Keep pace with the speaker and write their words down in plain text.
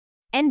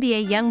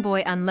NBA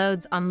Youngboy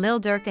unloads on Lil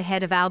Durk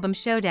ahead of album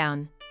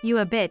Showdown. You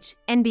a bitch.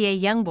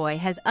 NBA Youngboy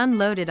has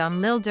unloaded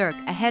on Lil Durk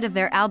ahead of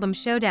their album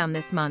Showdown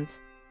this month.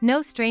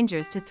 No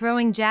strangers to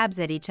throwing jabs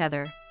at each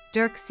other.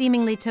 Durk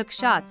seemingly took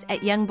shots at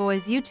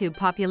Youngboy's YouTube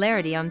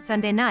popularity on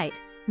Sunday night,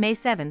 May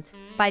 7th,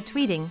 by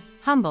tweeting,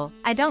 "Humble,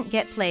 I don't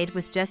get played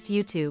with just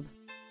YouTube."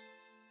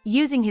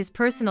 Using his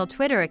personal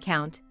Twitter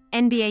account,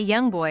 NBA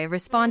Youngboy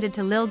responded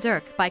to Lil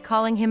Durk by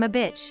calling him a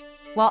bitch,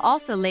 while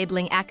also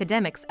labeling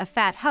Academics a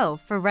fat hoe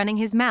for running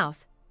his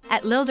mouth.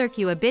 At Lil Durk,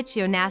 you a bitch,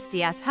 yo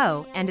nasty ass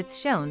hoe, and it's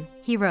shown,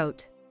 he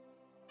wrote.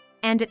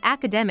 And at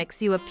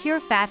Academics, you a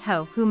pure fat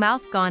hoe who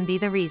mouth gon' be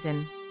the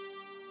reason.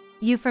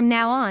 You from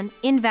now on,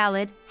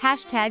 invalid,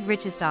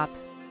 #richestop.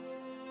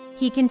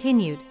 He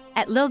continued,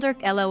 at Lil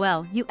Durk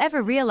LOL, you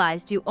ever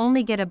realized you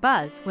only get a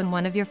buzz when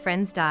one of your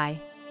friends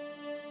die?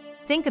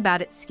 Think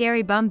about it,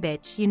 scary bum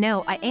bitch, you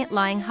know I ain't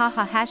lying,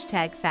 haha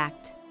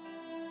 #fact.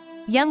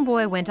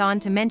 Youngboy went on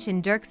to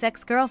mention Durk's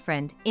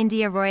ex-girlfriend,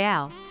 India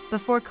Royale,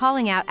 before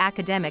calling out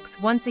Academics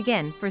once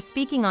again for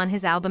speaking on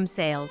his album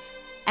sales.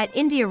 At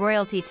India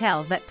Royalty,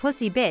 tell that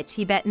pussy bitch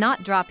he bet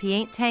not drop, he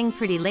ain't tang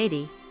pretty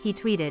lady, he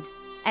tweeted.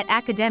 At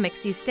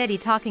Academics, you steady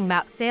talking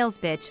about sales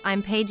bitch,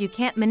 I'm paid, you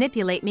can't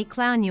manipulate me,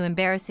 clown, you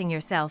embarrassing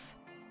yourself.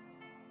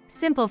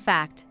 Simple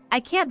fact,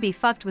 I can't be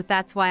fucked with,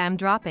 that's why I'm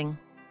dropping.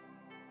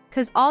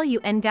 Cause all you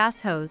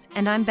ngas hoes,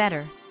 and I'm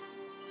better.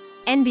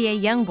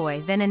 NBA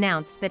Youngboy then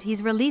announced that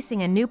he's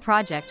releasing a new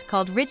project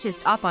called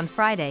Richest Op on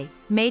Friday,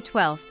 May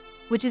 12th,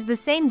 which is the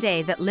same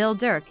day that Lil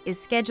Durk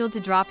is scheduled to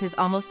drop his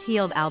Almost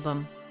Healed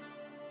album.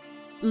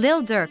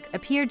 Lil Durk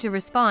appeared to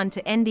respond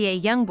to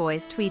NBA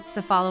Youngboy's tweets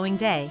the following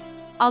day,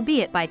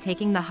 albeit by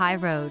taking the high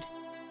road.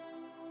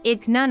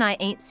 "Ik none, I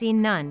ain't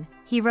seen none,"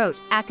 he wrote.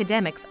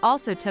 Academics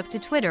also took to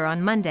Twitter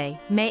on Monday,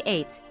 May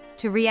 8th,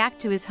 to react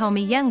to his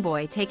homie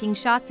Youngboy taking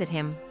shots at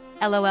him.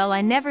 "LOL, I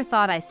never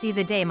thought I see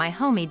the day my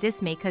homie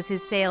diss me cause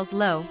his sales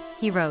low,"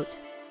 he wrote.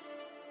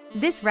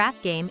 "This rap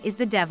game is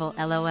the devil,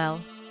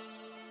 LOL.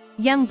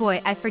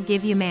 Youngboy, I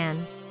forgive you,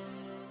 man.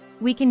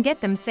 We can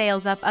get them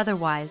sales up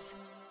otherwise.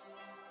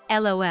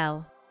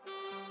 LOL.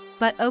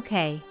 But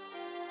okay.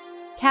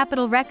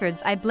 Capitol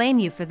Records, I blame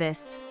you for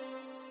this.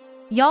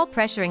 Y'all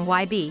pressuring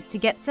YB to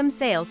get some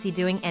sales, he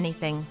doing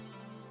anything.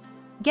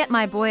 Get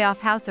my boy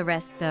off house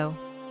arrest though."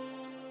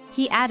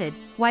 He added,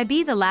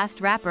 "YB the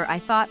last rapper I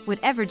thought would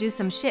ever do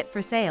some shit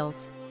for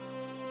sales.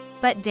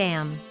 But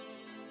damn.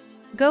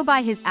 Go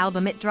buy his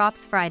album, it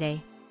drops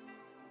Friday.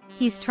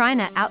 He's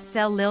tryna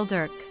outsell Lil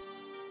Durk.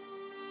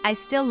 I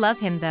still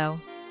love him though.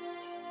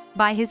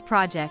 Buy his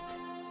project."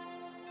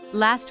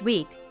 Last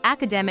week,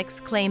 Academics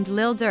claimed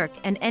Lil Durk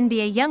and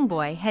NBA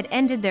Youngboy had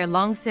ended their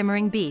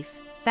long-simmering beef.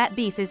 "That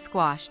beef is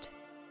squashed.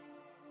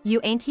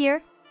 You ain't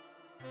here?"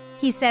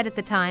 he said at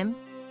the time.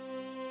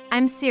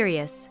 "I'm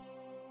serious.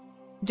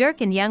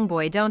 Durk and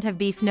Youngboy don't have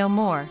beef no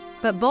more,"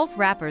 but both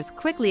rappers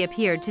quickly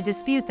appeared to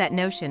dispute that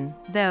notion,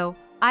 though,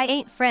 "I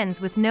ain't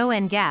friends with no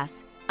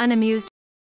ngas," unamused